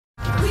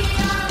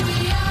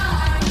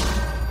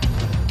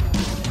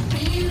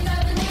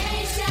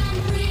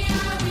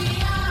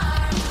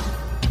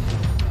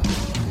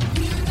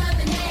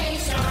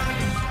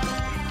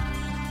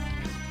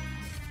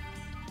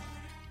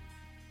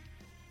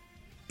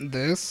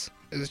This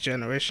is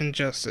Generation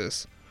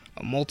Justice,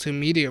 a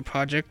multimedia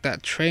project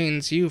that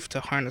trains youth to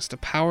harness the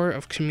power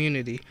of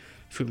community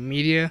through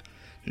media,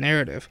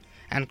 narrative,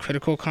 and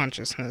critical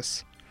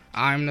consciousness.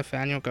 I'm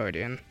Nathaniel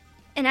Guardian.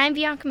 And I'm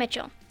Bianca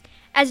Mitchell.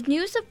 As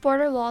news of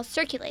border laws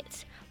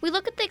circulates, we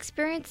look at the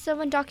experiences of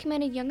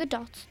undocumented young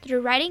adults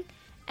through writing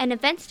and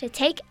events to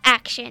take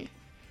action.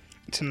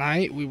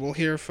 Tonight, we will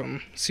hear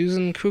from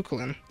Susan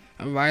Kuklin,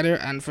 a writer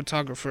and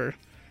photographer,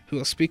 who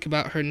will speak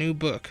about her new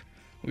book,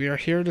 We Are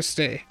Here to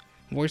Stay,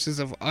 Voices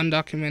of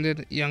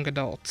Undocumented Young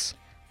Adults.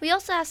 We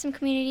also have some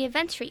community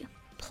events for you.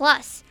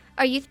 Plus,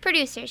 our youth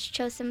producers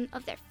chose some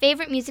of their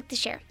favorite music to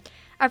share.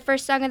 Our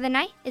first song of the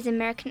night is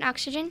American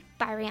Oxygen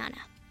by Rihanna.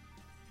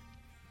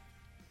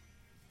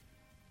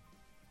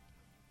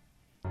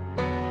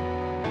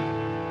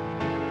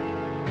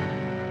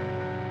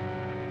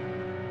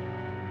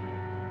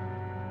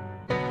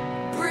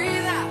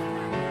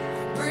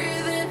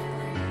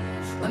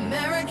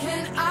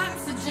 American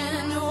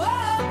oxygen,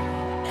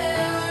 whoa,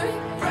 every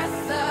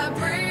breath I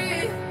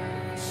breathe,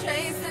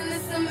 chasing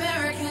this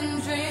American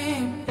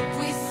dream.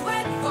 We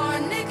sweat for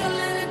a nickel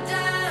and a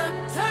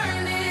dime,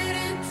 turn it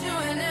into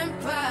an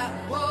empire,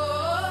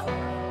 whoa,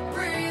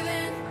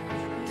 breathing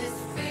this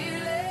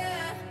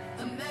feeling,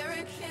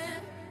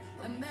 American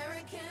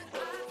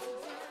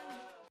oxygen.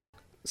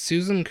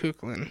 Susan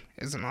Kuklin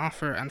is an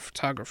author and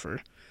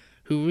photographer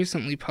who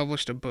recently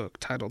published a book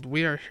titled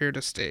We Are Here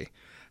to Stay,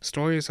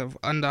 Stories of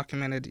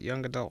Undocumented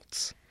Young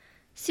Adults.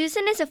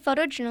 Susan is a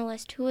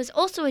photojournalist who is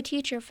also a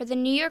teacher for the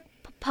New York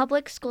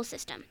public school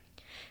system.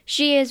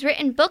 She has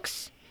written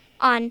books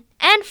on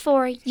and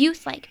for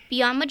youth like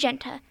Beyond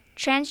Magenta,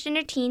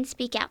 Transgender Teens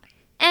Speak Out,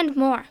 and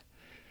more.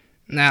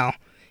 Now,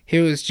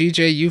 here is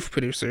GJ youth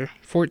producer,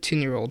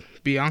 14-year-old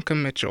Bianca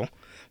Mitchell,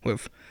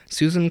 with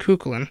Susan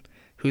Kuklin,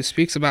 who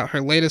speaks about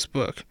her latest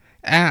book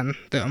and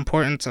the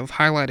importance of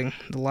highlighting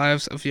the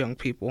lives of young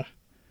people.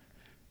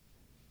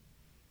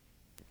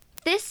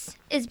 This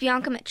is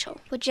Bianca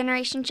Mitchell with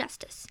Generation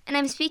Justice, and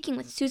I'm speaking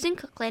with Susan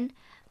Kuklin,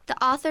 the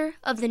author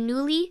of the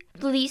newly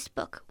released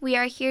book, We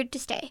Are Here to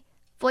Stay,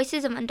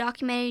 Voices of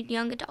Undocumented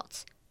Young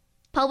Adults,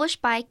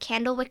 published by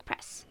Candlewick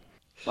Press.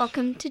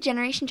 Welcome to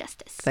Generation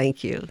Justice.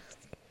 Thank you.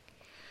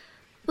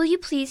 Will you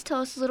please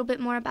tell us a little bit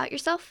more about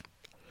yourself?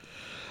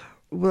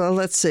 Well,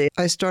 let's see.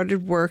 I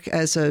started work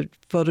as a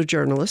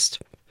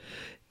photojournalist,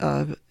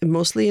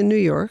 mostly in New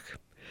York,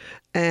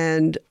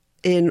 and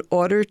in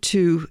order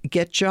to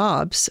get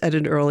jobs at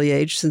an early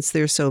age, since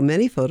there are so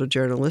many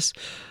photojournalists,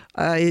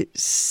 I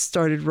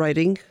started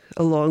writing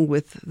along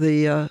with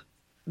the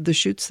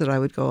shoots that I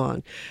would go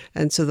on.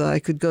 And so that I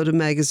could go to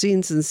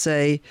magazines and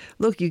say,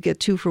 look, you get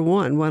 2 for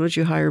 1. Why don't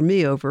you hire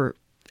me over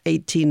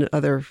 18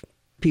 other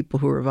people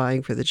who were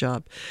vying for the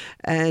job?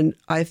 And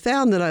I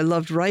found that I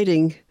loved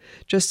writing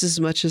just as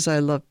much as I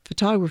loved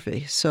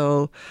photography.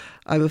 So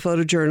I'm a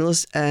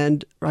photojournalist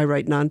and I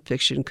write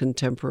nonfiction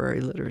contemporary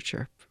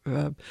literature.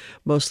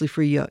 Mostly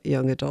for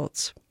young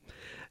adults.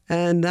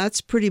 And that's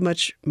pretty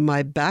much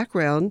my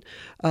background.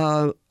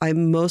 I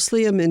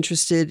mostly am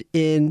interested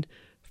in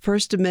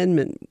First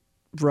Amendment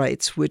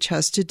rights, which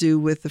has to do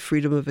with the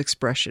freedom of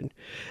expression.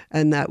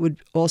 And that would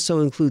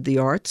also include the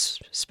arts,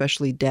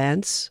 especially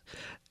dance,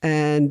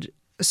 and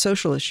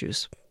social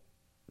issues,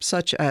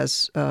 such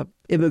as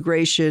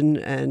immigration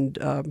and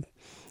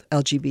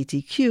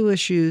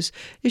LGBTQ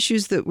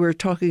issues that we're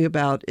talking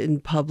about in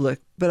public,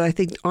 but I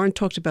think aren't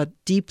talked about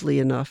deeply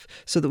enough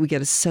so that we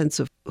get a sense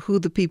of who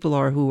the people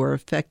are who are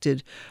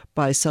affected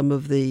by some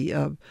of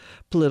the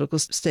political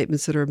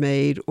statements that are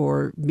made,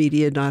 or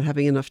media not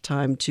having enough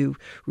time to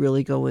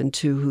really go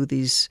into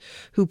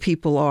who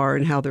people are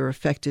and how they're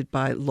affected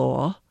by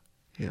law,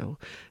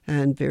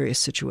 and various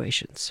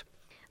situations.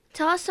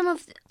 Tell us some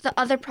of the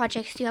other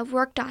projects you have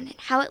worked on and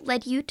how it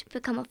led you to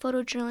become a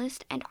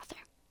photojournalist and author.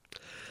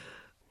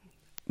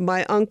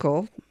 My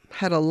uncle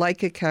had a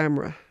Leica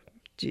camera.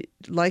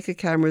 Leica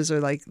cameras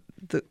are like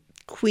the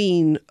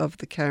queen of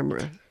the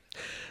camera.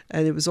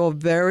 And it was all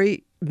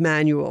very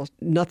manual.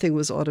 Nothing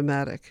was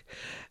automatic.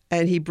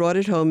 And he brought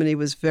it home and he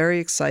was very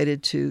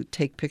excited to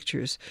take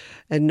pictures.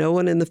 And no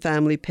one in the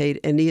family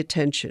paid any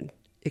attention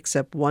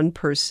except one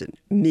person,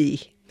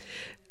 me.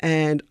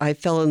 And I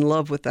fell in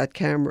love with that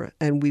camera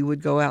and we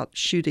would go out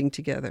shooting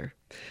together.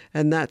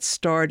 And that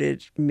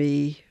started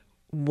me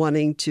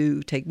wanting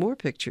to take more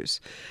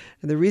pictures.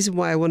 And the reason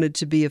why I wanted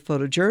to be a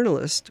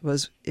photojournalist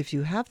was if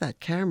you have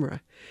that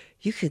camera,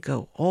 you can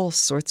go all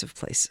sorts of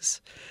places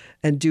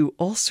and do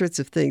all sorts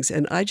of things.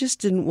 And I just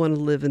didn't want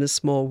to live in a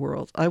small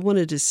world. I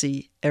wanted to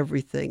see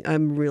everything.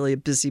 I'm really a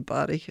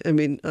busybody. I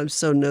mean, I'm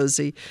so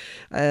nosy,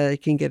 I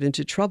can get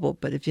into trouble.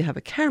 But if you have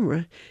a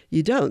camera,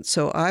 you don't.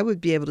 So I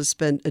would be able to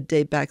spend a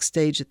day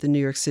backstage at the New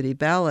York City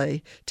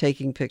Ballet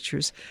taking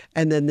pictures,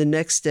 and then the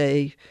next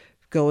day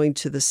going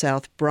to the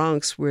South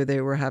Bronx where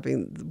there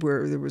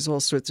was all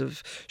sorts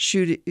of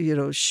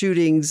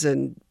shootings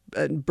and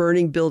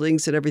burning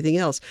buildings and everything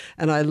else.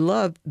 And I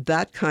loved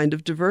that kind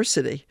of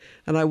diversity,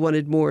 and I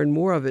wanted more and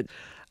more of it.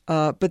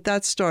 But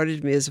that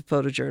started me as a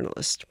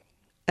photojournalist.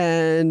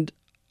 And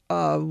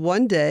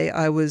One day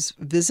I was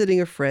visiting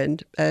a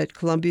friend at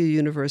Columbia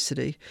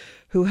University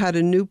who had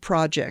a new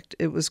project.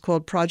 It was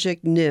called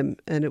Project NIM,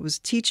 and it was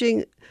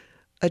teaching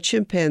a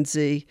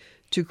chimpanzee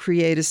to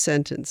create a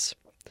sentence.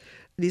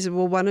 And he said,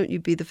 well, why don't you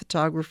be the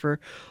photographer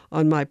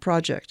on my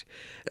project?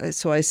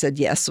 So I said,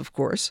 yes, of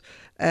course.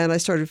 And I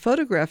started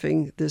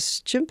photographing this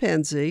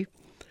chimpanzee.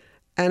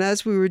 And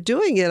as we were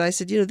doing it, I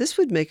said, this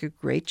would make a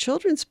great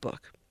children's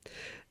book.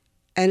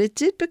 And it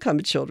did become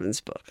a children's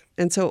book.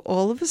 And so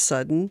all of a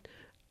sudden,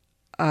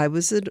 I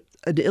was an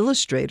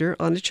illustrator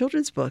on a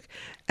children's book,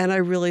 and I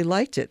really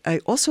liked it. I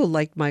also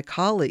liked my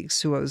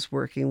colleagues who I was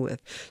working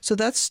with. So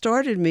that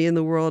started me in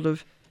the world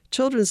of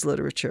children's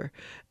literature.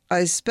 I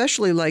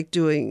especially like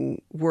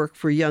doing work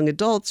for young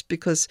adults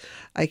because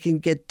I can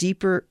get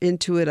deeper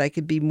into it. I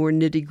could be more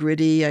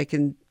nitty-gritty. I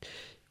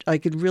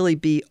could really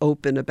be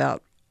open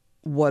about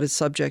what a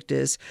subject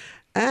is.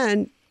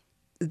 And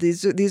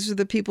these are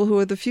the people who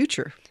are the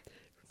future.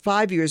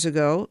 5 years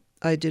ago,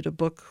 I did a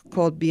book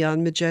called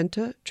Beyond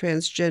Magenta,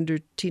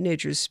 Transgender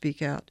Teenagers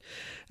Speak Out.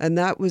 And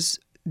that was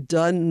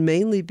done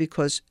mainly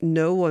because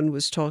no one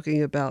was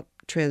talking about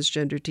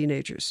transgender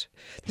teenagers.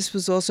 This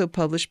was also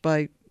published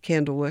by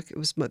Candlewick. It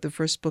was the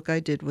first book I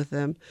did with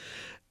them.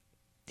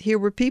 Here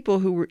were people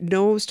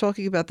no one was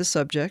talking about the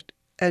subject,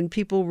 and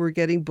people were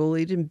getting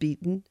bullied and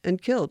beaten and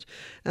killed.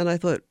 And I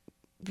thought,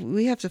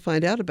 we have to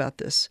find out about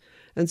this.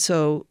 And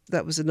so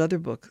that was another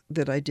book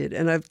that I did.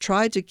 And I've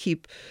tried to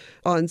keep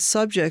on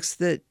subjects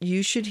that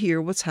you should hear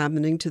what's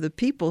happening to the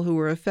people who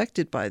are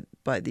affected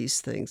by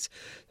these things.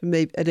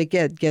 Maybe, and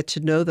again, get to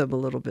know them a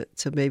little bit,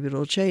 so maybe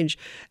it'll change.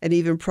 And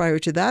even prior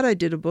to that, I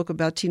did a book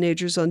about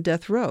teenagers on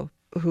death row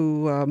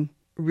who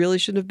really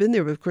shouldn't have been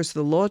there. But of course,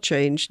 the law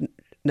changed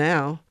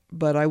now,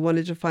 but I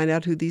wanted to find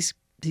out who these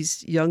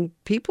young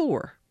people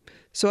were.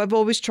 So I've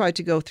always tried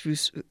to go through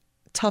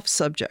tough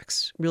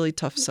subjects, really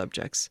tough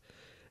subjects,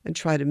 and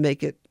try to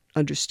make it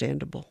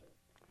understandable.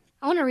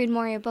 I want to read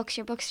more of your books.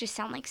 Your books just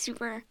sound like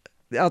super...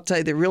 I'll tell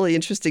you, they're really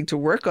interesting to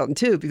work on,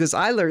 too, because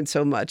I learned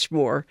so much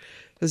more.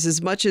 Because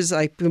as much as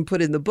I can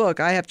put in the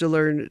book, I have to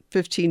learn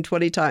 15,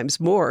 20 times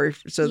more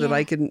so that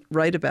I can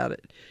write about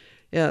it.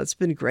 Yeah, it's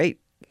been great.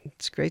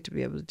 It's great to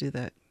be able to do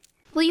that.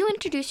 Will you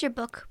introduce your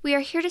book, We Are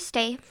Here to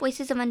Stay,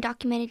 Voices of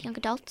Undocumented Young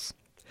Adults?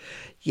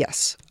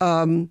 Yes.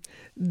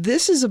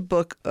 This is a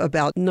book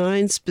about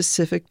 9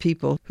 specific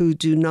people who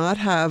do not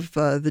have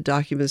the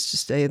documents to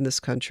stay in this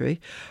country.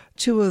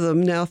 2 of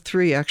them, now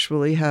 3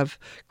 actually, have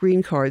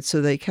green cards so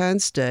they can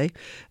stay.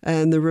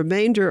 And the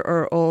remainder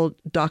are all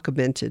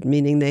documented,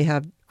 meaning they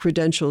have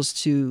credentials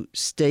to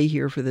stay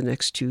here for the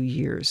next 2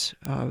 years.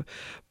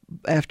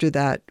 After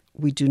that,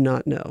 we do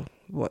not know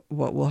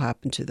what will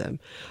happen to them.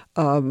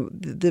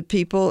 The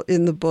people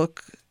in the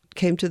book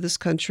came to this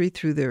country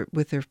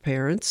with their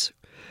parents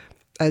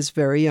as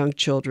very young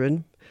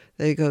children.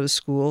 They go to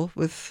school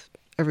with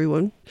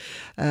everyone.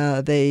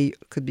 They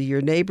could be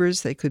your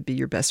neighbors. They could be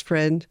your best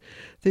friend.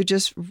 They're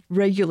just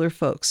regular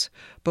folks.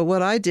 But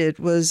what I did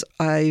was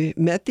I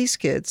met these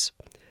kids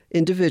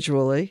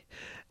individually,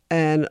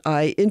 and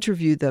I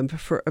interviewed them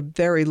for a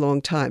very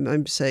long time.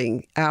 I'm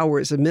saying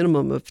hours, a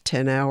minimum of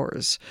 10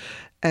 hours,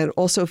 and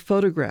also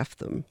photographed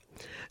them.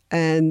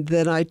 And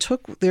then I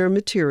took their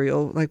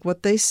material, like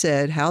what they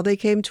said, how they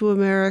came to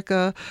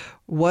America,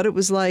 what it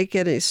was like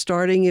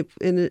starting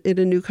in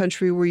a new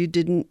country where you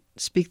didn't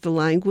speak the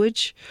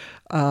language,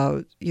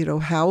 how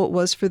it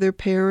was for their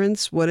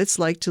parents, what it's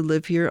like to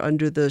live here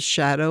under the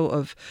shadow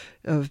of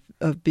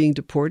being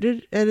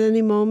deported at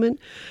any moment.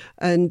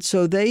 And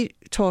so they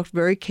talked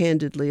very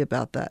candidly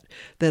about that.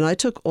 Then I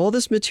took all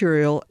this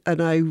material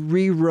and I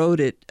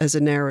rewrote it as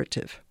a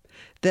narrative.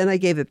 Then I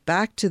gave it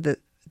back to the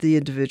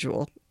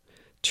individual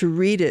to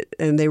read it,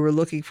 and they were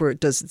looking for it.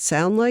 Does it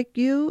sound like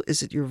you?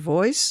 Is it your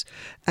voice?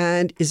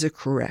 And is it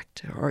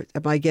correct? Or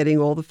am I getting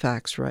all the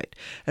facts right?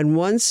 And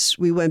once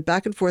we went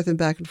back and forth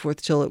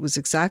till it was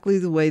exactly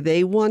the way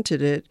they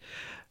wanted it,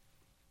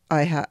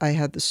 I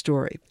had the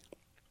story.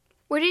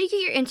 Where did you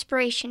get your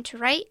inspiration to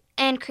write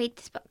and create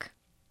this book?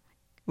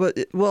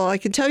 Well, I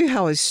can tell you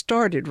how I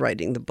started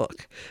writing the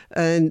book.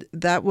 And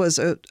that was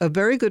a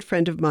very good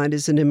friend of mine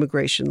is an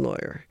immigration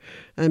lawyer.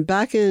 And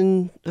back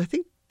in, I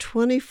think,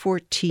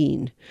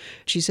 2014,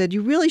 she said,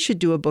 you really should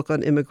do a book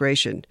on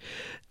immigration.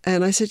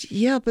 And I said,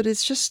 yeah, but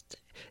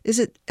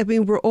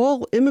we're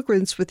all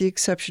immigrants with the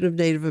exception of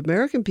Native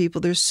American people.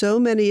 There's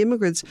so many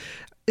immigrants.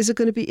 Is it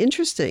going to be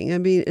interesting? I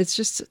mean, it's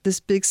just this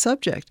big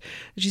subject.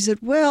 And she said,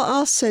 well,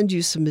 I'll send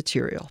you some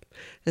material.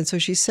 And so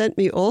she sent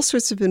me all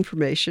sorts of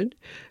information.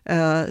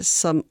 A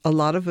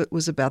lot of it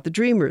was about the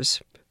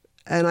Dreamers.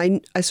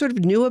 And I sort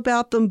of knew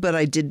about them, but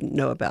I didn't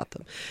know about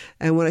them.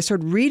 And when I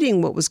started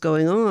reading what was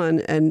going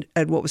on and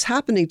what was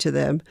happening to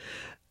them,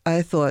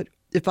 I thought,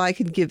 if I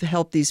can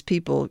help these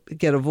people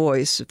get a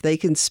voice, if they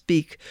can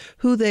speak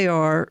who they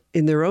are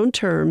in their own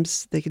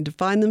terms, they can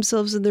define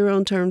themselves in their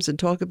own terms and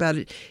talk about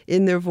it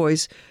in their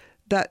voice,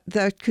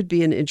 that could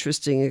be an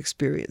interesting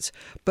experience.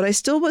 But I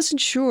still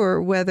wasn't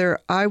sure whether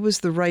I was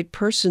the right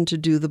person to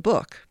do the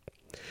book.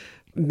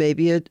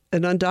 Maybe an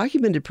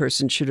undocumented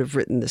person should have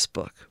written this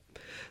book.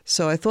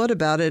 So I thought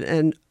about it,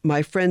 and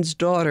my friend's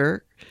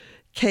daughter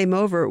came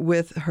over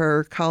with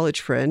her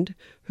college friend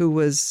who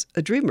was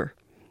a dreamer.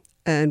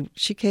 And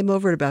she came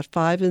over at about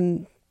 5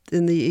 in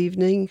the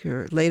evening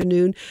or late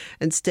noon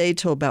and stayed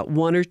till about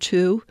 1 or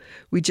 2.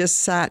 We just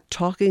sat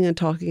talking and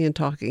talking and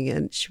talking,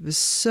 and she was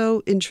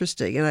so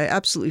interesting, and I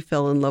absolutely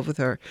fell in love with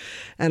her.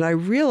 And I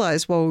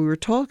realized while we were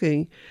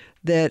talking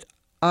that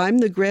I'm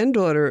the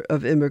granddaughter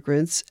of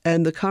immigrants,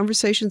 and the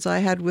conversations I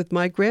had with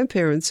my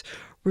grandparents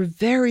were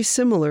very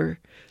similar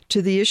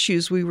to the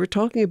issues we were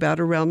talking about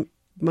around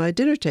my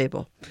dinner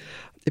table.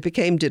 It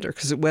became dinner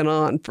because it went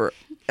on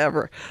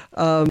forever.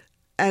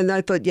 And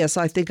I thought, yes,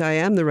 I think I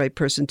am the right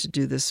person to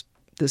do this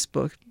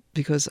book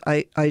because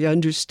I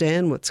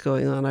understand what's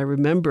going on. I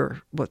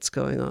remember what's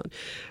going on.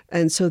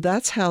 And so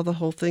that's how the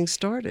whole thing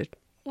started.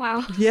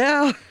 Wow.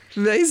 Yeah,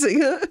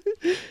 amazing, huh?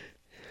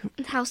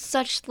 How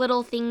such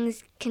little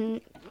things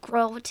can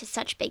grow to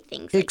such big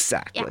things.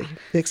 Exactly,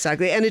 Yeah.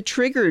 exactly. And it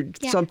triggered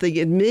Yeah. something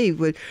in me.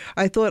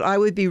 I thought I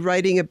would be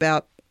writing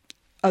about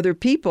other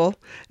people,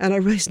 and I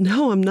realized,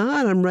 no, I'm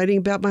not. I'm writing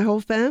about my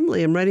whole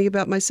family. I'm writing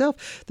about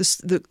myself.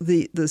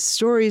 The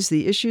stories,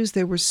 the issues,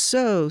 they were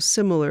so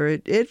similar.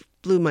 It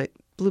blew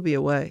me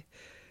away.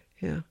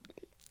 Yeah.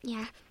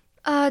 Yeah.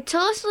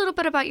 Tell us a little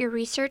bit about your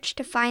research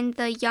to find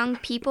the young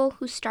people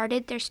who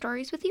started their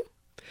stories with you.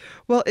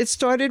 Well, it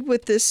started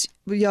with this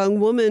young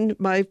woman,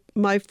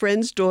 my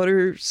friend's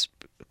daughter's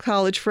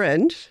college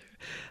friend.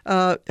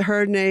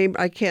 Her name,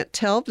 I can't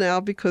tell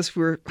now because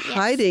we're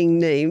hiding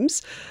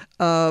names.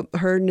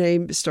 Her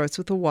name starts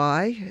with a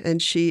Y,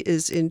 and she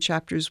is in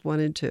chapters 1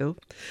 and 2.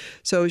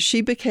 So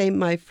she became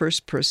my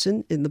first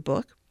person in the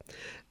book.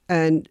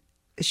 And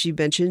she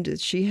mentioned that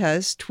she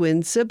has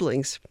twin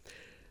siblings.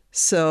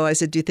 So I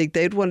said, do you think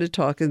they'd want to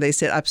talk? And they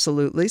said,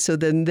 absolutely. So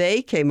then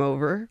they came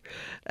over,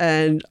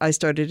 and I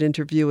started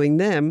interviewing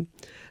them.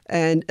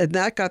 And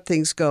that got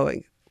things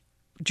going.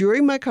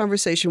 During my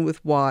conversation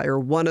with Y, or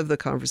one of the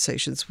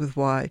conversations with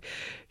Y,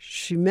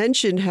 she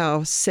mentioned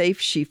how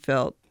safe she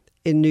felt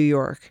in New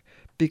York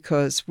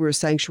because we're a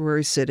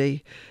sanctuary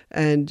city,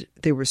 and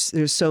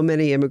there's so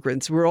many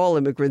immigrants. We're all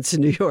immigrants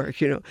in New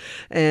York, you know,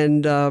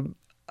 and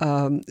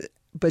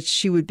but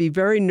she would be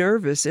very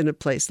nervous in a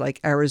place like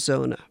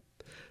Arizona.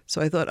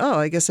 So I thought, oh,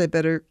 I guess I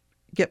better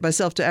get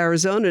myself to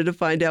Arizona to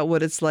find out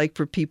what it's like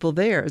for people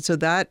there. So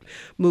that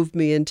moved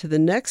me into the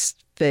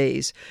next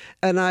phase.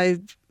 And I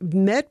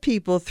met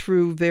people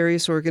through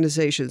various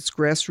organizations,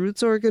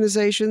 grassroots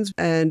organizations,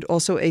 and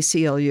also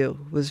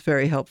ACLU was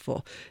very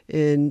helpful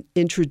in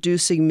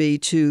introducing me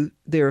to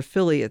their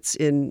affiliates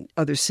in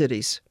other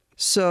cities.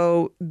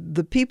 So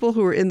the people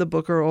who are in the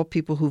book are all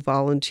people who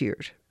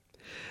volunteered.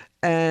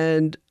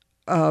 And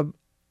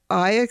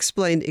I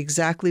explained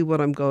exactly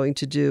what I'm going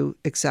to do,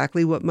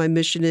 exactly what my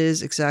mission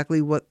is, exactly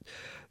what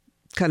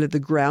kind of the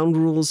ground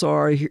rules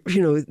are. You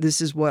know, this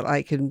is what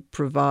I can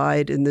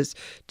provide, and this,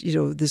 you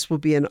know, this will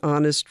be an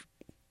honest,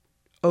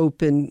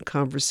 open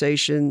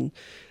conversation.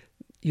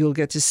 You'll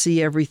get to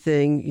see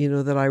everything, you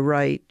know, that I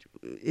write.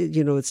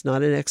 You know, it's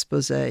not an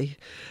expose.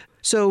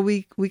 So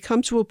we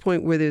come to a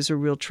point where there's a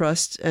real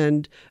trust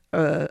and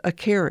a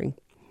caring,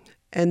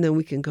 and then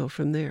we can go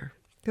from there.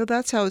 You know,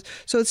 that's how.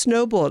 So it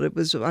snowballed. It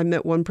was. I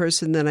met one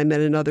person, then I met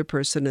another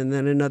person, and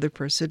then another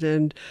person,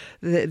 and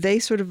they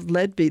sort of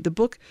led me. The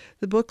book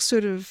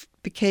sort of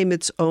became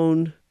its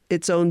own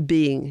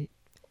being.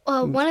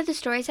 One of the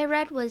stories I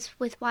read was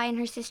with Y and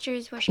her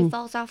sisters, where she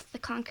falls off the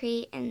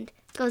concrete and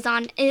goes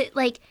on.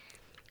 That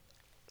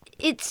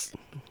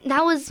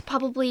was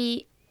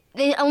probably.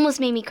 It almost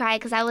made me cry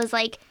because I was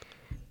like,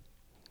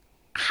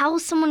 how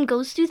someone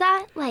goes through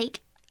that,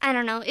 like. I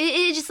don't know.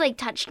 It just like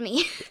touched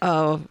me.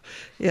 Oh,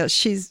 yeah.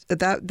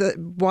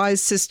 The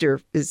Y's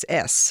sister is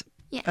S.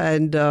 Yeah.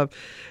 And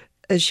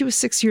she was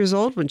 6 years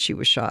old when she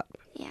was shot.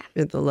 Yeah.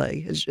 In the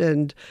leg.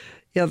 And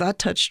yeah, that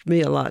touched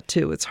me a lot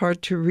too. It's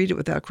hard to read it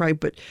without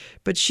crying,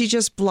 but she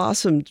just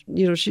blossomed.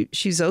 You know,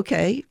 she's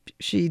okay.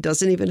 She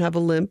doesn't even have a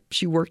limp.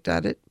 She worked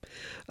at it.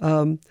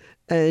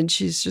 And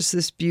she's just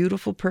this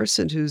beautiful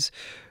person who's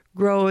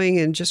growing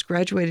and just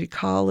graduated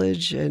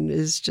college and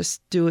is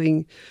just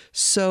doing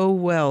so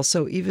well.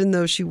 So even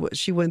though she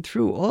went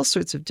through all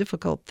sorts of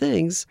difficult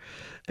things,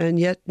 and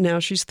yet now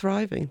she's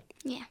thriving.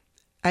 Yeah.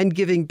 And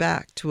giving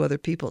back to other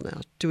people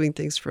now, doing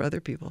things for other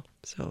people.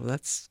 So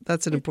that's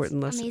an important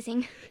lesson.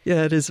 Amazing.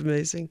 Yeah, it is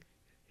amazing.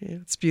 Yeah,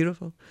 it's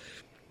beautiful.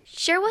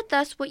 Share with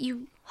us what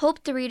you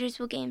hope the readers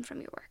will gain from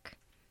your work.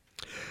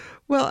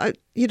 Well,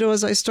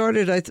 as I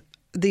started,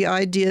 the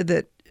idea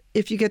that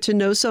if you get to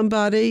know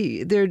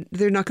somebody, they're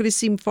not going to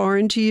seem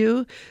foreign to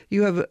you.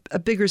 You have a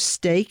bigger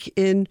stake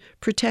in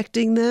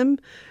protecting them.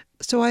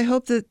 So I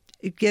hope that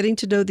getting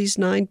to know these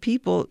 9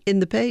 people in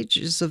the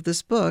pages of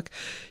this book,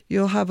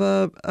 you'll have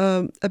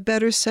a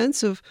better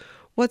sense of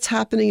what's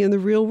happening in the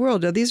real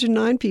world. Now, these are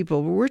 9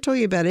 people. We're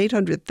talking about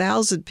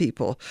 800,000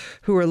 people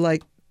who are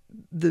like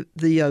the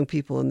young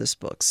people in this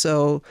book.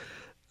 So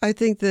I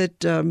think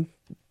that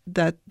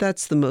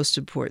that's the most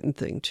important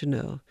thing to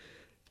know.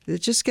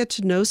 Just get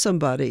to know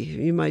somebody.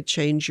 You might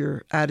change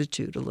your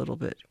attitude a little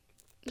bit.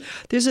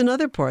 There's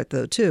another part,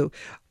 though, too.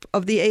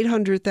 Of the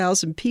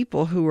 800,000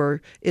 people who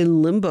are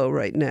in limbo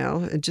right now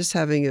and just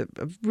having a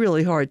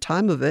really hard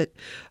time of it,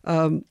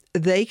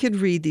 they could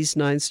read these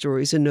 9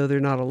 stories and know they're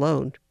not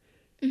alone.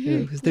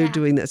 Because they're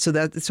doing that.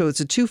 So it's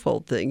a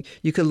twofold thing.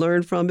 You can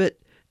learn from it,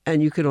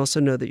 and you can also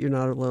know that you're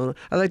not alone.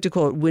 I like to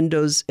call it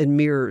windows and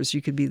mirrors.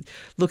 You could be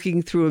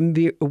looking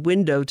through a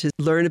window to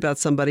learn about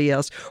somebody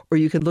else, or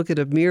you can look at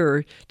a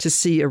mirror to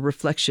see a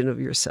reflection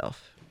of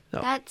yourself. So,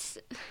 That's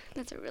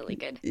a really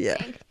good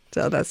thing.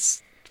 So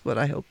that's what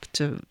I hope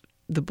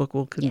the book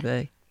will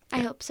convey. I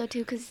hope so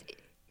too, because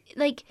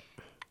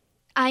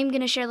I'm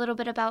gonna share a little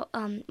bit about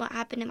what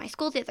happened in my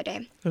school the other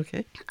day.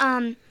 Okay.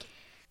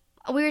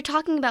 We were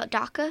talking about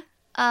DACA,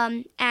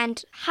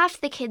 and half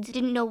the kids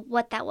didn't know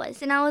what that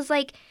was, and I was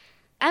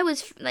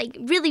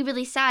really,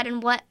 really sad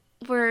in what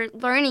we're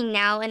learning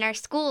now in our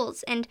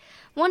schools. And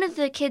one of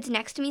the kids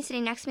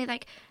sitting next to me,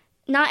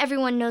 not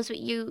everyone knows what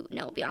you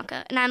know,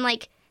 Bianca, and I'm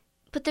like,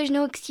 but there's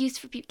no excuse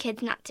for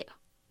kids not to.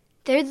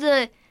 They're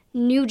the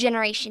new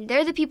generation.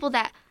 They're the people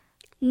that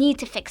need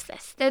to fix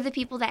this. They're the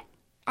people that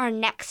are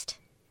next.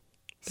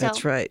 So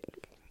That's right.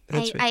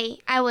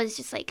 I was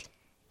just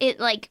it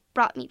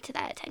brought me to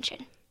that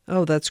attention.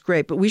 Oh, that's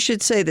great. But we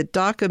should say that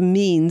DACA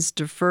means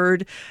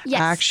Deferred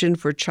Action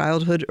for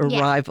Childhood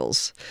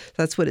Arrivals.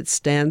 That's what it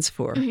stands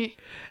for. Mm-hmm.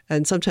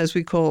 And sometimes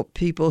we call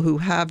people who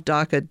have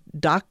DACA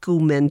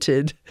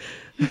documented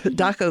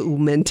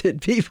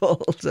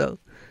people. So,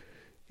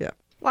 yeah.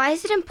 Why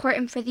is it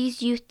important for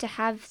these youth to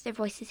have their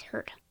voices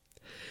heard?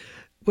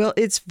 Well,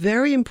 it's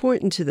very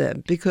important to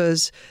them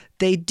because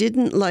they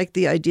didn't like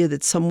the idea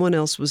that someone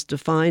else was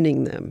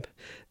defining them.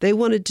 They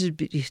wanted to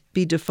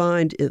be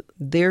defined in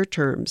their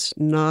terms,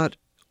 not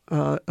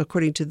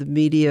according to the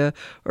media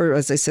or,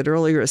 as I said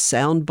earlier, a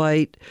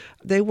soundbite.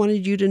 They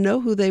wanted you to know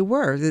who they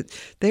were. That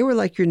they were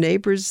like your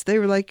neighbors. They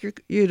were like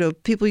your,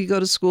 people you go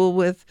to school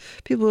with,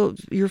 people,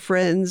 your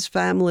friends,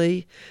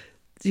 family.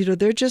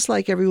 They're just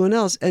like everyone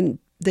else, and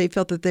they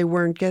felt that they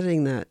weren't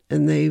getting that,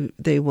 and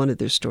they wanted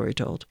their story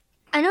told.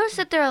 I noticed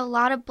that there are a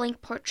lot of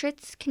blank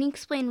portraits. Can you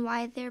explain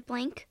why they're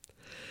blank?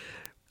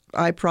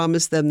 I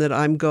promised them that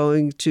I'm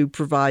going to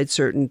provide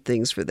certain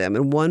things for them.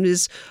 And one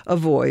is a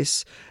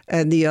voice,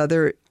 and the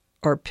other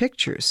are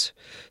pictures.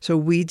 So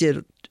we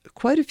did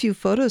quite a few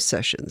photo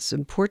sessions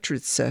and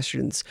portrait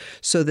sessions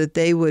so that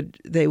they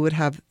would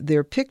have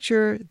their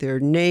picture,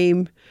 their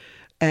name,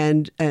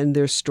 and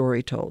their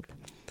story told.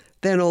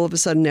 Then all of a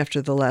sudden,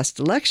 after the last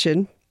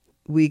election,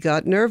 we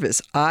got nervous.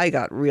 I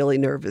got really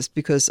nervous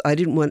because I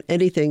didn't want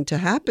anything to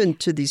happen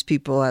to these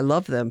people. I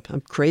love them.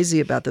 I'm crazy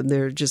about them.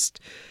 They're just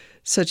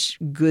such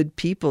good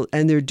people,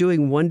 and they're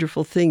doing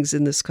wonderful things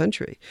in this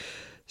country.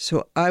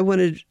 So I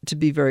wanted to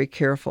be very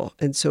careful.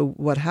 And so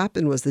what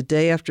happened was the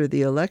day after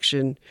the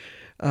election,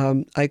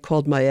 I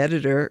called my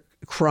editor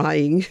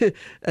crying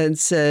and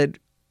said,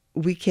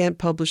 we can't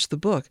publish the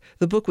book.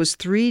 The book was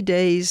 3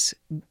 days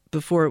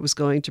before it was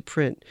going to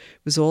print.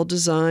 It was all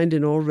designed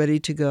and all ready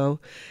to go.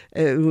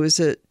 It was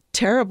a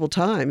terrible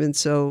time. And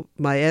so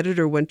my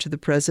editor went to the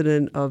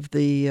president of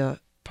the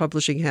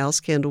publishing house,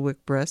 Candlewick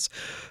Press,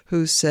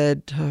 who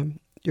said,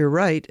 you're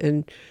right.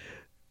 And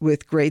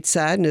with great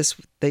sadness,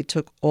 they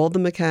took all the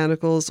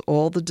mechanicals,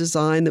 all the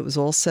design that was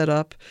all set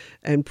up,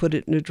 and put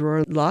it in a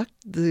drawer, locked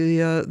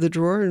the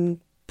drawer, and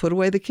put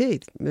away the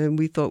key. And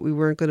we thought we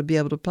weren't going to be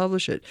able to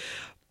publish it.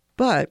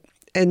 But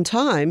in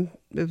time,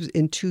 it was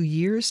in 2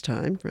 years'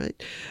 time,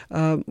 right?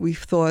 We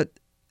thought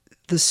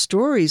the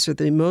stories are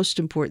the most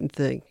important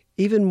thing,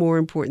 even more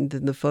important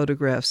than the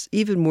photographs,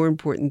 even more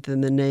important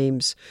than the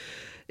names.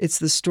 It's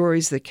the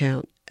stories that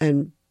count,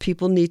 and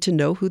people need to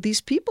know who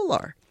these people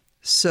are.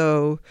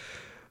 So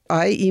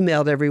I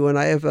emailed everyone.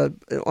 I have an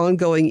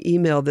ongoing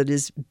email that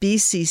is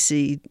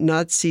BCC'd,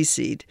 not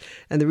CC'd.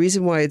 And the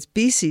reason why it's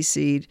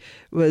BCC'd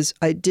was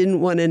I didn't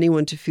want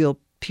anyone to feel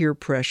peer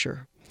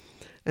pressure.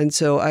 And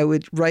so I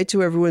would write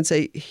to everyone and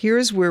say,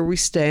 here's where we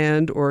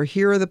stand, or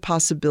here are the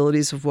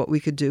possibilities of what we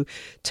could do.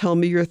 Tell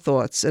me your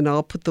thoughts, and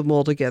I'll put them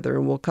all together,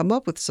 and we'll come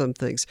up with some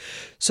things.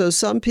 So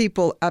some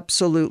people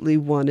absolutely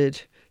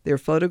wanted their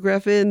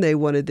photograph in. They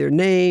wanted their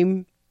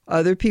name.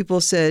 Other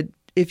people said,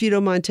 if you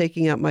don't mind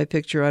taking out my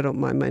picture, I don't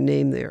mind my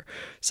name there.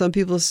 Some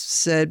people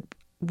said,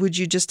 would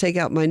you just take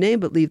out my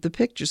name but leave the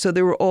picture? So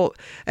they were all,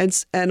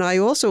 and I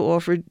also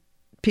offered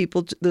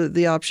people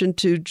the option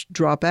to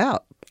drop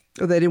out,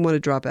 or they didn't want to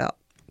drop out.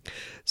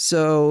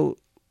 So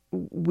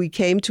we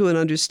came to an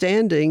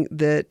understanding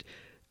that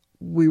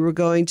we were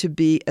going to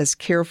be as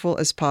careful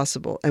as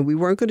possible. And we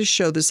weren't going to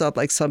show this up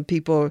like some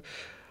people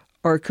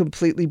are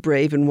completely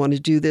brave and want to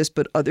do this,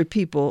 but other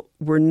people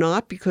were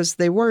not, because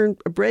they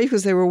weren't brave,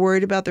 because they were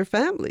worried about their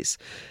families.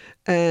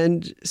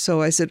 And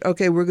so I said,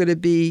 okay, we're going to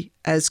be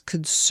as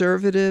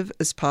conservative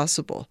as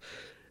possible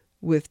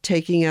with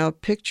taking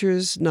out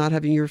pictures, not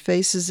having your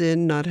faces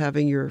in, not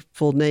having your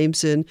full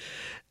names in.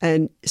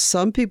 And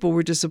some people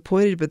were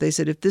disappointed, but they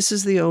said, if this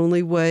is the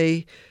only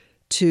way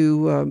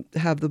to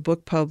have the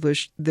book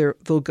published,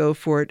 they'll go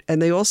for it.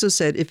 And they also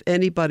said if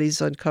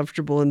anybody's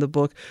uncomfortable in the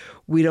book,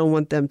 we don't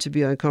want them to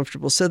be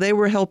uncomfortable. So they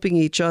were helping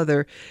each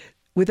other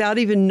without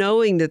even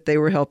knowing that they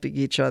were helping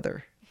each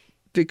other,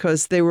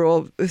 because they were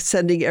all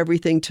sending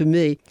everything to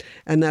me.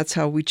 And that's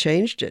how we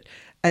changed it.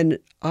 And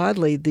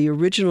oddly, the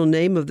original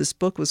name of this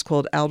book was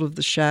called Out of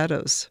the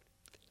Shadows.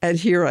 And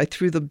here I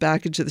threw them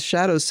back into the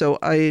shadows. So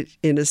I,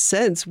 in a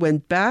sense,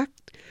 went back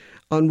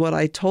on what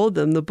I told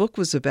them the book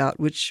was about,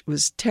 which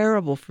was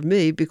terrible for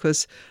me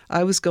because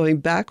I was going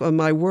back on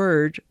my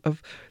word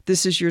of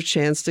this is your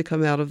chance to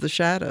come out of the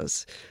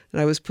shadows. And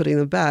I was putting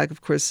them back.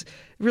 Of course, it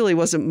really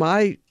wasn't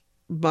my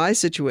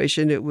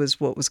situation. It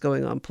was what was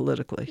going on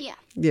politically. Yeah.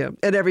 Yeah.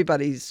 And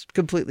everybody's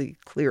completely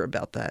clear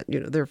about that.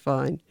 They're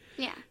fine.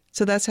 Yeah.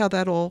 So that's how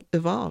that all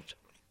evolved.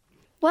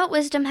 What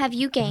wisdom have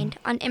you gained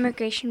on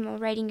immigration while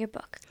writing your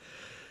book?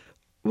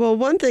 Well,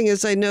 one thing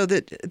is I know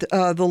that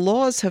the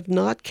laws have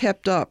not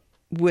kept up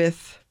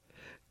with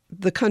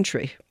the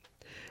country.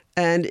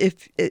 And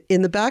if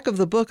in the back of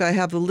the book, I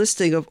have the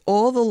listing of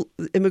all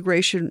the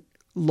immigration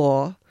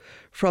law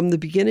from the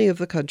beginning of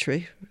the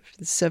country,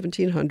 the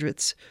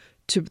 1700s,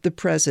 to the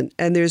present.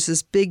 And there's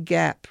this big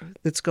gap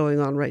that's going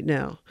on right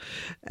now.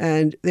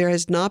 And there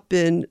has not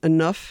been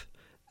enough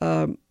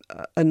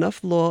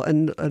law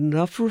and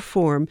enough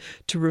reform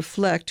to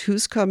reflect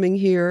who's coming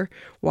here,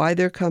 why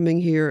they're coming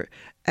here,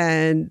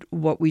 and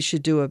what we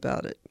should do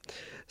about it.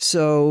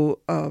 So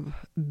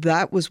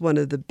that was one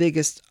of the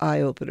biggest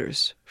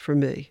eye-openers for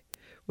me,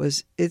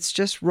 was it's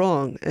just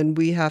wrong, and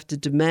we have to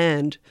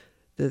demand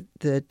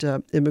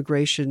that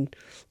immigration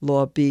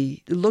law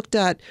be looked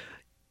at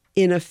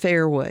in a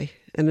fair way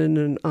and in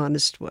an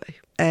honest way.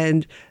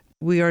 And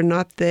we are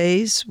not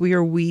theys, we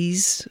are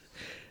we's,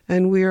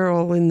 and we are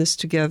all in this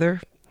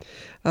together.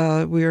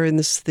 We are in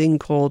this thing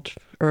called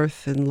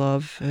earth and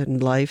love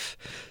and life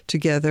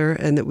together,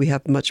 and that we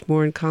have much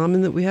more in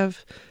common than we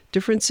have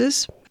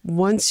differences.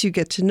 Once you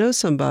get to know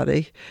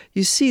somebody,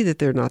 you see that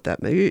they're not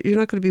that many. You're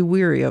not going to be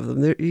weary of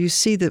them. You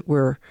see that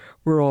we're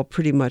all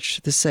pretty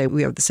much the same.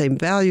 We have the same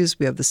values.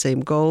 We have the same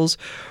goals.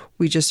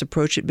 We just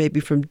approach it maybe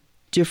from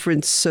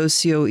different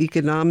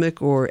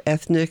socioeconomic or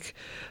ethnic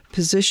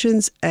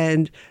positions,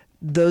 and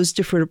those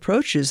different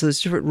approaches,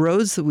 those different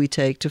roads that we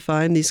take to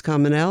find these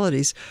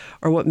commonalities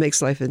are what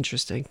makes life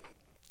interesting.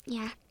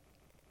 Yeah.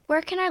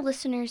 Where can our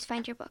listeners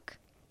find your book?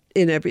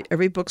 In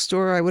every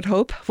bookstore, I would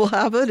hope, will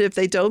have it. If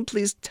they don't,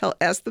 please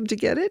ask them to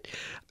get it.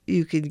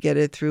 You can get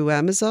it through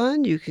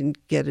Amazon. You can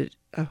get it,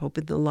 I hope,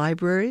 in the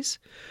libraries.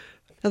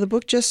 Now, the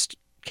book just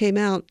came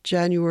out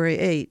January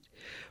 8th,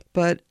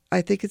 but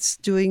I think it's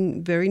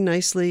doing very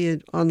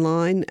nicely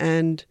online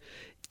and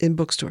in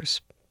bookstores.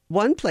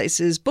 One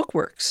place is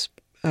Bookworks.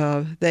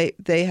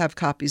 They have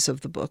copies of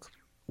the book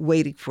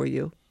waiting for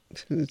you.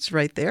 It's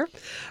right there.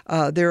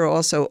 There are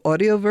also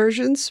audio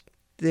versions.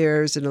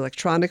 There's an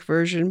electronic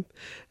version,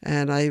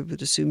 and I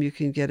would assume you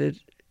can get it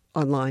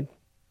online.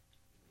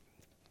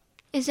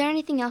 Is there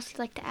anything else you'd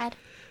like to add?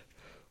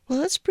 Well,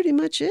 that's pretty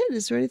much it.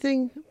 Is there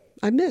anything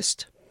I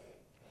missed?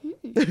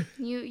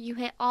 You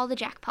hit all the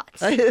jackpots.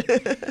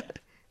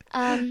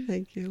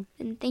 Thank you.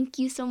 And thank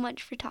you so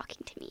much for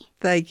talking to me.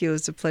 Thank you.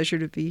 It's a pleasure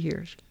to be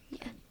here.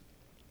 Yeah.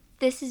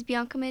 This is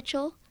Bianca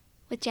Mitchell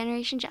with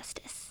Generation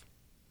Justice.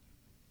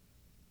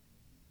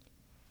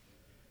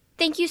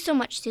 Thank you so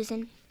much,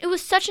 Susan. It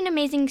was such an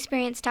amazing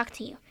experience to talk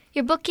to you.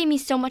 Your book gave me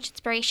so much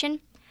inspiration.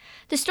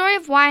 The story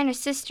of Y and her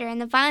sister and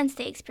the violence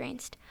they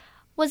experienced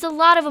was a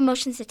lot of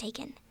emotions to take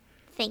in.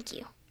 Thank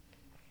you.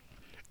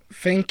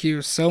 Thank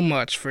you so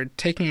much for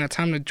taking the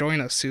time to join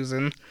us,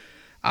 Susan.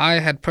 I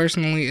had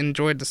personally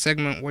enjoyed the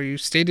segment where you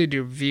stated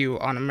your view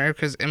on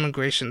America's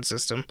immigration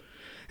system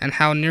and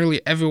how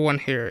nearly everyone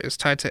here is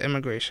tied to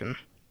immigration.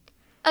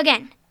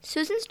 Again,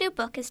 Susan's new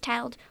book is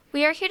titled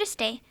We Are Here to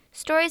Stay,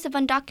 Stories of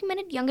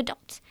Undocumented Young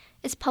Adults.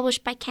 It's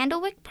published by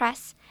Candlewick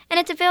Press, and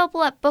it's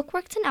available at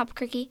Bookworks in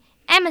Albuquerque,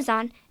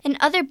 Amazon, and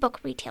other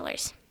book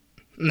retailers.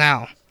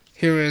 Now,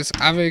 here is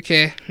Ave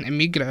que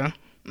Emigra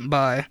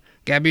by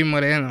Gabby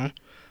Moreno,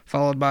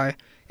 followed by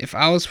If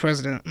I Was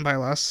President by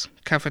Las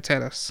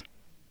Cafeteras.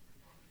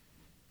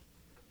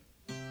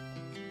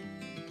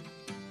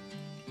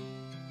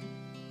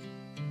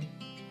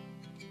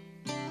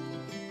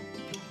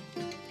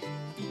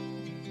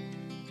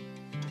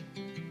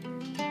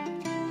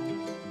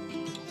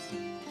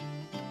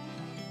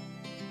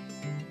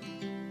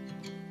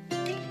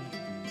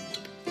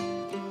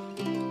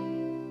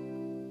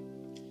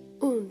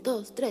 Un,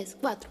 dos, tres,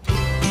 cuatro.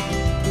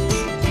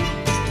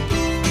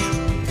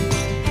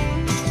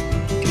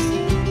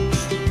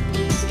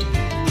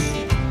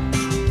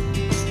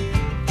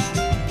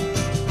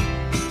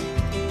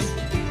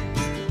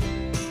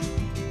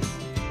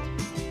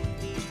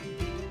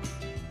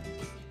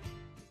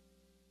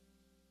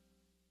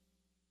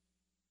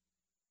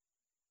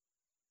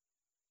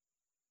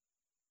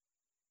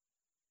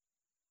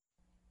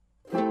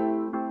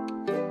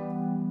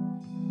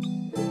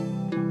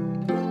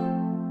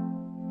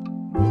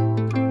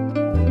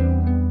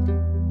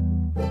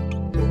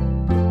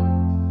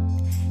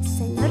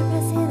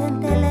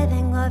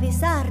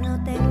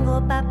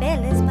 tengo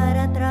papeles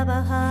para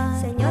trabajar.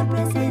 Señor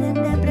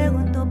presidente,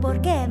 pregunto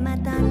por qué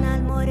matan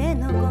al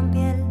moreno con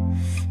piel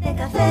de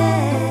café.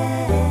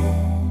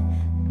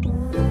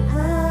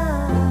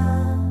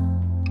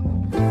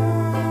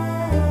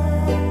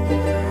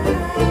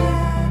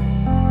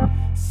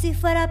 Si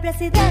fuera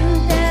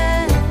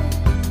presidente,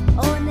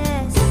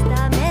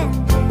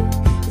 honestamente,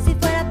 si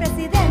fuera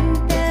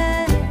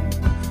presidente,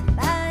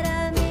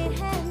 para mi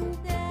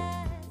gente.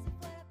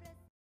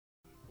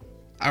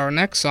 Our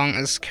next song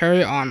is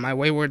Carry On My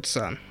Wayward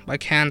Son by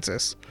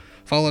Kansas,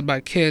 followed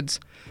by Kids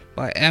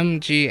by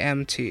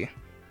MGMT.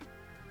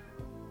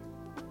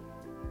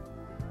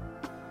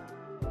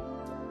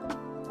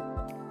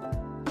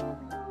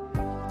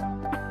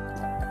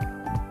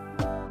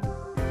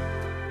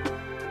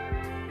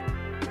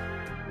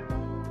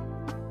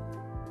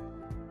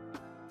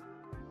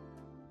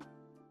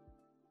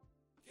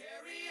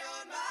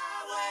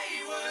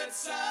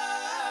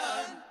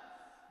 Son,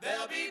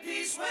 there'll be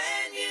peace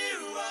when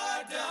you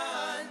are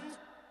done.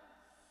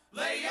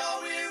 Lay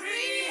your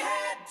weary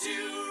head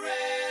to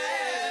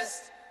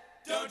rest.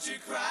 Don't you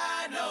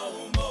cry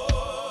no more.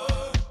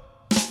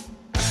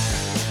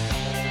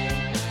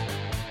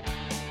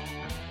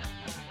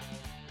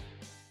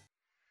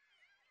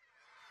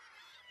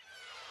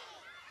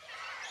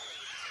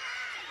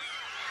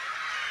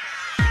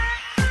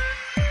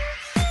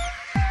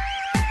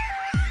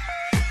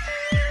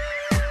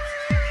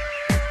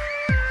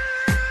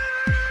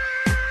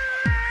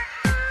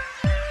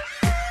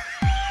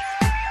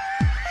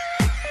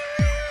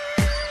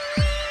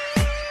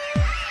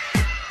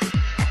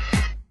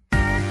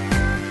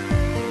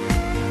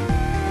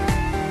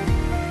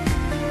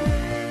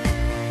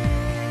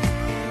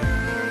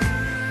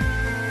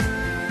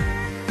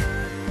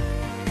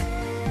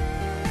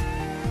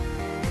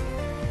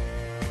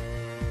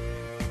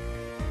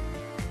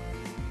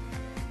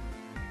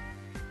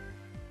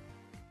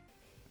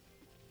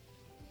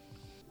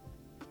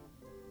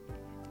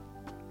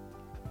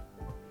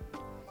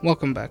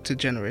 Welcome back to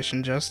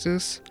Generation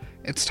Justice.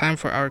 It's time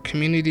for our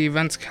community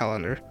events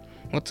calendar.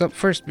 What's up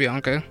first,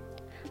 Bianca?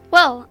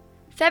 Well,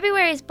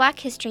 February is Black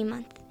History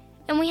Month,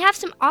 and we have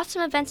some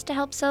awesome events to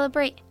help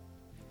celebrate.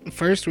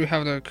 First, we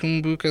have the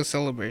Kumbuka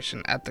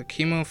celebration at the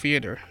Chemo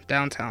Theater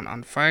downtown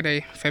on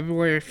Friday,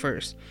 February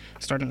 1st,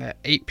 starting at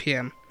 8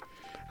 p.m.,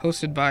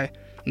 hosted by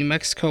New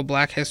Mexico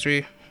Black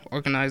History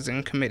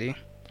Organizing Committee.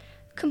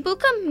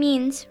 Kumbuka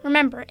means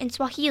remember in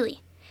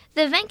Swahili.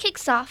 The event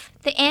kicks off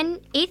the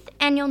 8th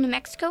Annual New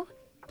Mexico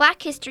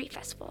Black History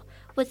Festival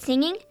with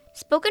singing,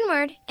 spoken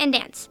word, and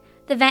dance.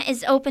 The event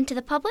is open to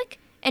the public,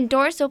 and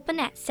doors open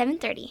at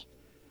 7:30.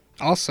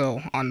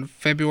 Also, on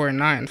February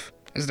 9th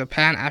is the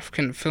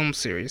Pan-African Film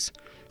Series,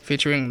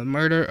 featuring the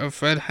murder of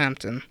Fred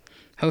Hampton,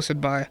 hosted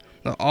by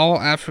the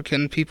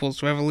All-African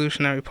People's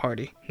Revolutionary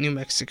Party, New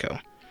Mexico,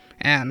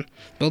 and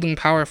Building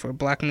Power for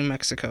Black New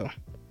Mexico.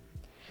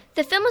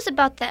 The film is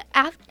about the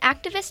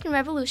activist and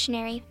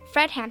revolutionary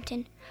Fred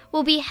Hampton,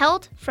 will be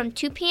held from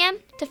 2 p.m.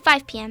 to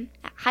 5 p.m.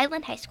 at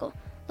Highland High School,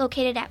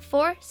 located at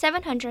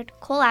 4700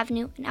 Cole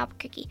Avenue in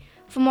Albuquerque.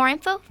 For more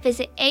info,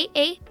 visit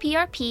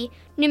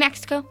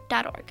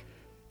aaprpnewmexico.org.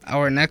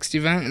 Our next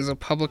event is a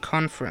public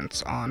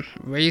conference on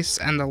race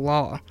and the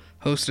law,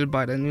 hosted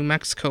by the New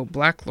Mexico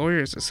Black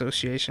Lawyers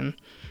Association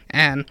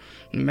and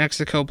New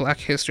Mexico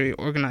Black History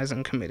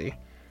Organizing Committee.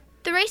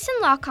 The Race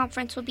and Law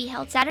Conference will be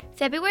held Saturday,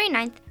 February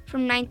 9th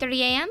from 9:30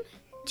 a.m.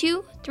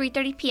 to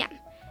 3:30 p.m.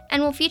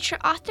 and will feature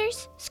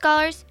authors,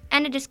 scholars,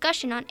 and a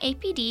discussion on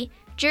APD,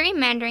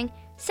 gerrymandering,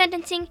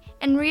 sentencing,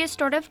 and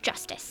restorative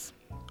justice.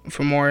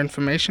 For more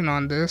information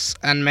on this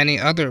and many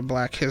other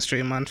Black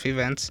History Month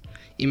events,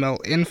 email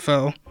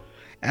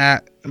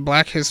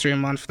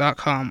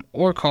info@blackhistorymonth.com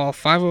or call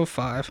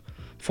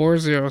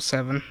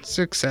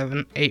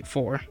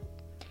 505-407-6784.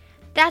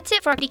 That's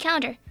it for our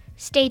calendar.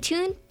 Stay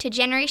tuned to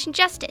Generation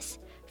Justice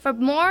for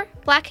more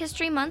Black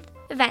History Month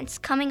events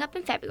coming up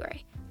in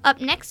February. Up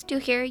next,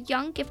 you'll hear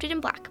Young, Gifted,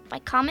 and Black by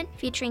Common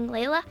featuring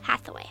Layla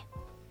Hathaway.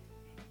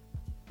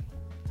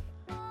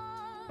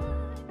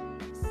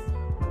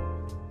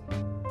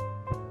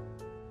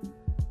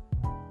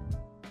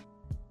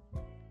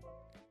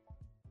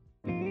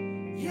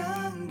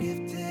 Young,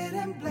 gifted,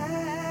 and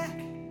black.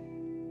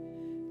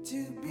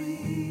 To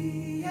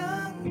be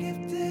young,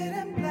 gifted,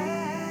 and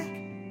black.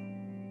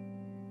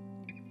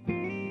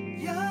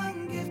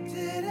 Young,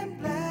 gifted, and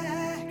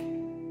black.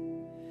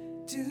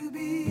 To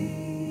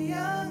be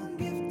young,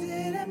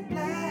 gifted, and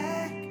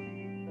black.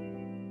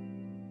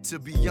 To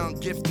be young,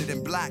 gifted,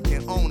 and black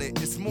and own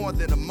it. It's more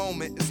than a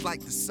moment, it's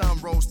like the sun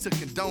rose to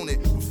condone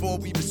it. Before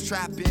we was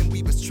trapping,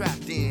 we was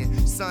trapped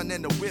in. Sun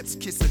and the whips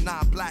kissing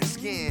our black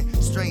skin.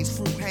 Strange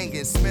fruit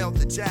hanging, smelled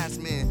the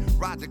jasmine.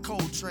 Ride the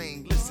cold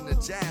train, listen to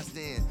jazz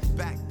then.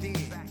 Back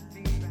then,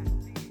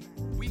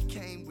 we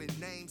came with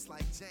names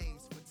like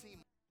James.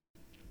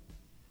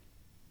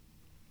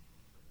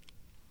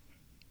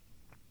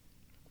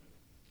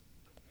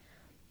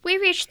 We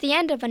reached the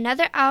end of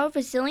another hour of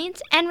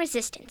resilience and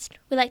resistance.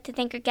 We'd like to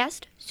thank our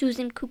guest,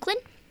 Susan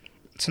Kuklin.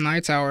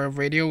 Tonight's hour of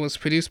radio was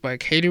produced by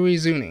Kateri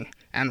Zuni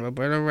and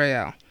Roberto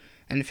Real,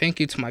 And thank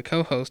you to my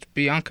co-host,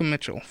 Bianca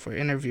Mitchell, for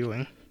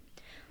interviewing.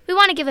 We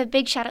want to give a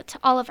big shout out to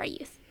all of our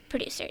youth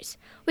producers.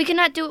 We could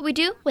not do what we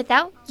do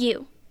without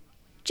you.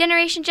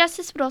 Generation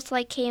Justice would also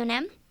like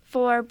KUNM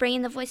for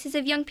bringing the voices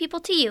of young people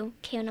to you,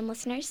 KUNM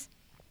listeners.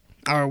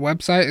 Our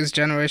website is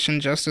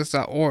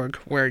generationjustice.org,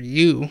 where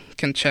you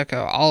can check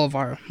out all of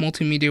our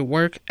multimedia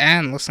work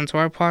and listen to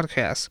our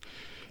podcasts,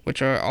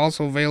 which are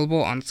also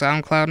available on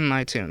SoundCloud and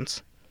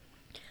iTunes.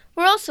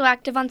 We're also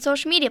active on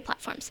social media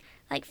platforms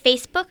like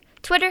Facebook,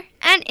 Twitter,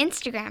 and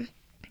Instagram.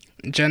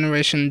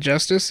 Generation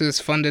Justice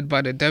is funded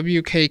by the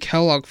W.K.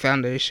 Kellogg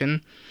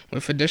Foundation,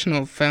 with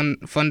additional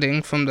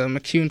funding from the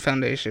McCune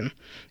Foundation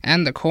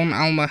and the Colm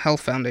Alma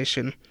Health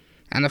Foundation,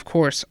 and of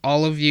course,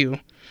 all of you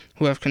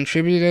who have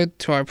contributed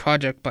to our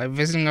project by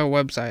visiting our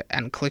website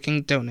and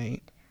clicking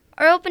donate.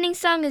 Our opening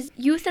song is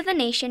Youth of the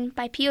Nation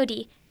by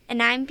POD,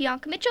 and I'm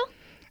Bianca Mitchell.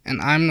 And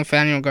I'm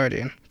Nathaniel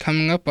Guardian.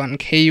 Coming up on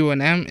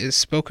KUNM is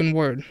Spoken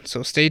Word,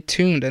 so stay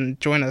tuned and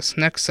join us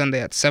next Sunday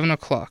at 7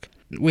 o'clock.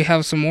 We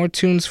have some more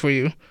tunes for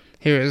you.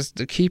 Here is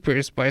The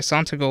Keepers by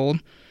Santa Gold,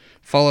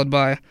 followed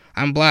by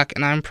I'm Black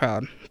and I'm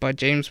Proud by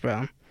James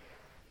Brown.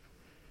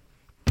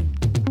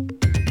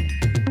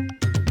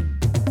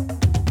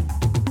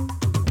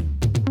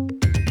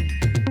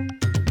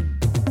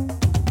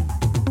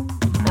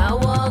 I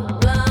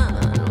walk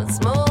blind with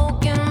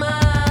smoke in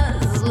my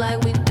eyes, like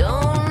we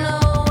don't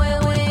know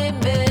where we've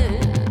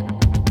been.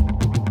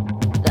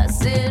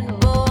 That's it,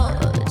 boy,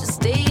 just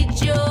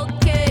state your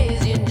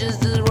case. You're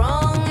just as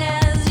wrong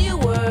as you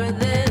were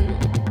then.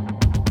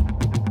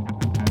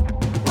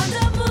 Once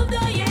I moved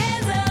all your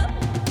hands up,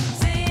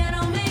 say I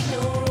don't make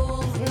no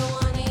rules, no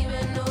one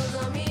even knows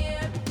I'm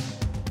here.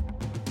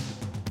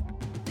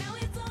 Now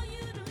it's on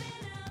you to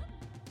man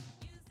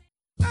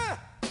up.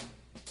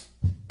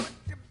 With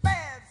your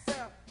bad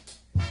self.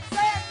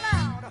 Say it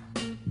louder.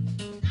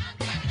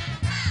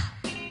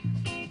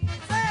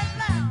 Say it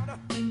louder.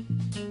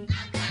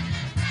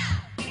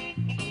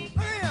 Look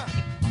here.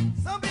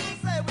 Some people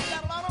say we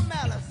got a lot of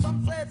malice. Some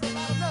say it's a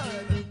lot of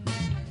love.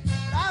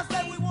 But I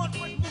say we won't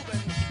quit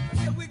moving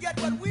until we get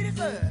what we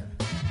deserve.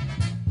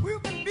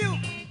 We've been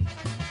buked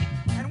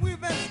and we've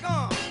been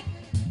scorned.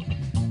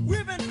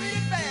 We've been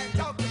treated bad,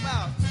 talked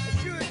about,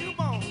 as sure as you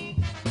born.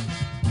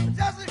 But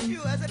just as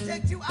sure as it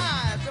takes 2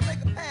 eyes to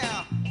make a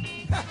pair,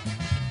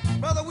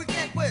 brother, we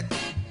can't quit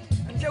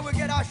until we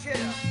get our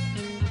share.